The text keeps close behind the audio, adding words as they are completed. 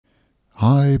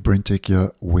Hi, BrenTech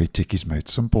here, where tech is made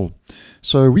simple.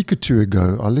 So a week or two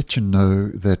ago, I let you know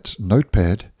that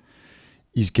Notepad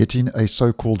is getting a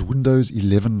so-called Windows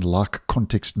 11-like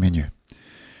context menu,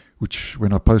 which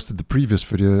when I posted the previous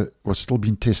video was still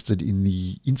being tested in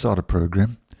the Insider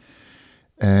program.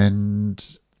 And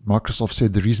Microsoft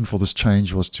said the reason for this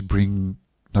change was to bring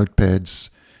Notepad's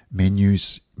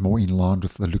menus more in line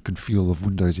with the look and feel of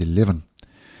Windows 11.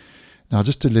 Now,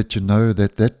 just to let you know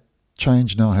that that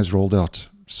change now has rolled out.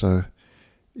 So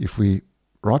if we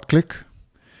right click,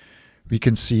 we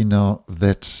can see now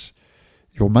that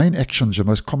your main actions, your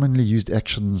most commonly used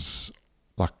actions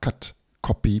like cut,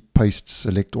 copy, paste,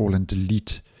 select all and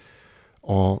delete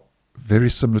are very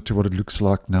similar to what it looks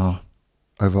like now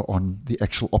over on the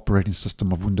actual operating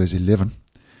system of Windows 11.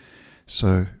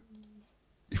 So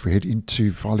if we head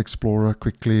into File Explorer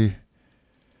quickly,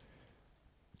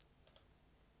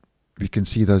 we can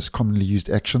see those commonly used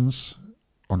actions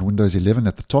on Windows 11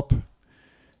 at the top.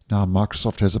 Now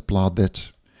Microsoft has applied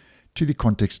that to the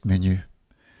context menu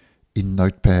in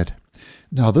Notepad.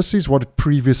 Now this is what it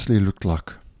previously looked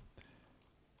like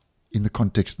in the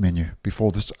context menu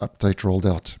before this update rolled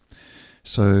out.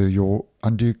 So your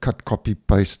undo, cut, copy,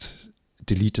 paste,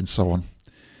 delete and so on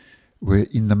were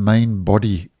in the main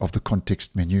body of the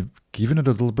context menu, giving it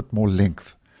a little bit more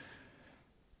length.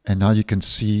 And now you can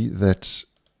see that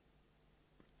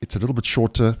it's a little bit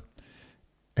shorter,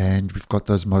 and we've got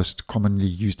those most commonly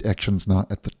used actions now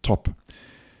at the top.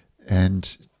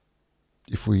 And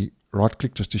if we right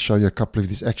click just to show you a couple of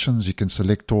these actions, you can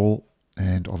select all,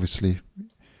 and obviously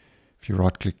if you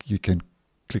right click you can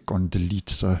click on delete.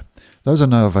 So those are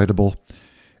now available,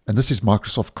 and this is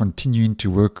Microsoft continuing to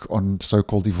work on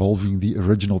so-called evolving the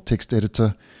original text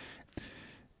editor.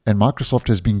 And Microsoft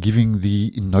has been giving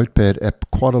the Notepad app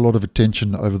quite a lot of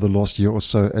attention over the last year or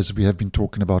so, as we have been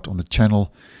talking about on the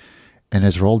channel, and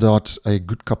has rolled out a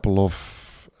good couple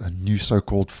of new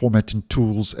so-called formatting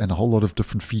tools and a whole lot of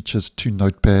different features to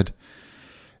Notepad.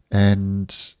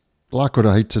 And like what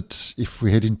I hated, if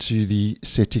we head into the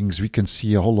settings, we can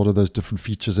see a whole lot of those different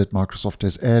features that Microsoft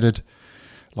has added,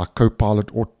 like Copilot,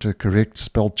 autocorrect,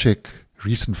 spell check,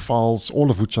 recent files,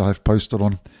 all of which I have posted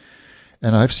on.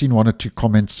 And I've seen one or two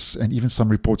comments and even some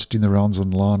reports doing the rounds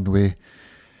online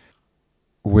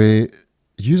where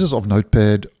users of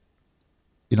Notepad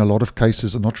in a lot of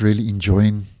cases are not really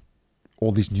enjoying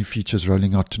all these new features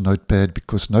rolling out to Notepad,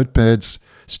 because Notepad's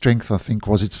strength, I think,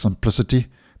 was its simplicity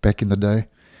back in the day.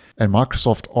 And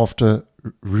Microsoft, after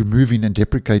removing and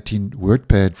deprecating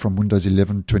WordPad from Windows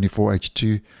 11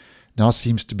 24H2, now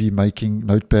seems to be making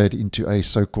Notepad into a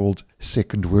so-called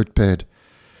second WordPad,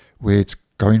 where it's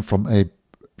going from a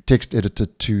text editor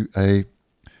to a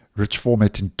rich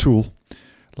formatting tool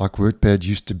like WordPad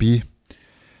used to be.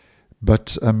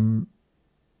 But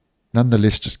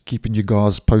nonetheless, just keeping you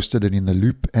guys posted and in the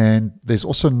loop. And there's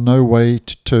also no way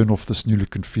to turn off this new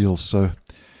look and feel. So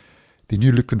the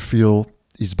new look and feel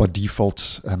is by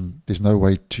default. There's no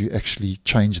way to actually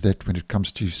change that when it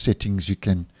comes to settings you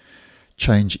can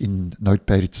change in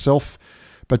Notepad itself.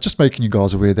 But just making you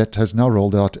guys aware that has now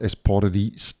rolled out as part of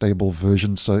the stable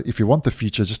version. So if you want the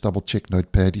feature, just double check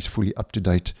Notepad is fully up to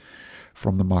date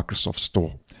from the Microsoft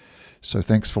Store. So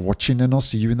thanks for watching, and I'll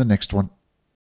see you in the next one.